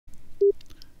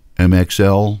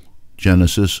MXL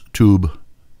Genesis tube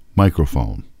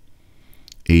microphone.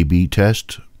 A/B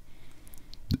test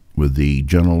with the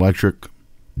General Electric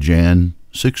Jan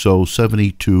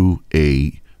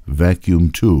 6072A vacuum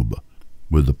tube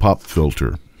with the pop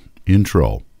filter.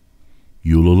 Intro.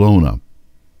 Ulalona.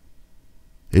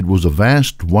 It was a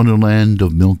vast wonderland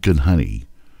of milk and honey.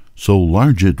 So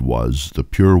large it was, the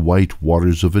pure white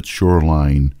waters of its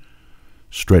shoreline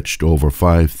stretched over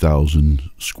 5,000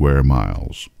 square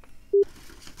miles.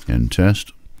 End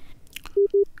test.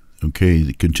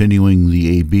 Okay, continuing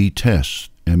the A/B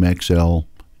test. MXL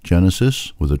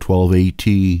Genesis with a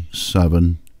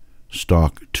 12AT7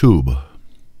 stock tube.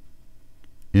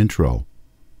 Intro.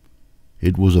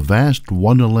 It was a vast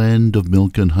wonderland of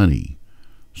milk and honey.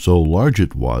 So large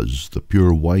it was, the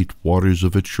pure white waters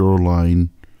of its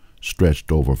shoreline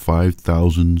stretched over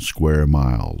 5,000 square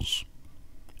miles.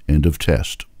 End of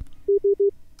test.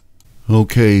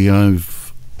 Okay,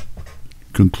 I've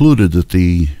concluded that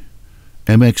the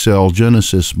MXL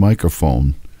Genesis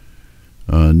microphone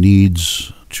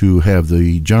needs to have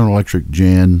the General Electric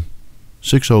Jan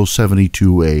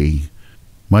 6072A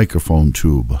microphone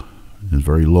tube. It's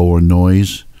very lower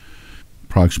noise,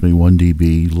 approximately 1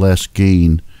 dB, less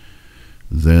gain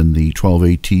than the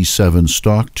 12AT7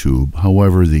 stock tube.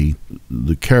 However, the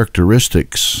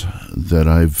characteristics that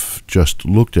I've just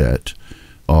looked at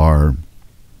are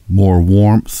more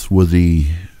warmth with the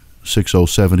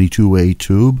 6072A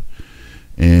tube,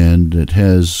 and it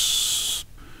has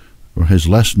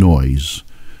less noise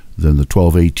than the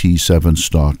 12AT7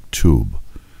 stock tube.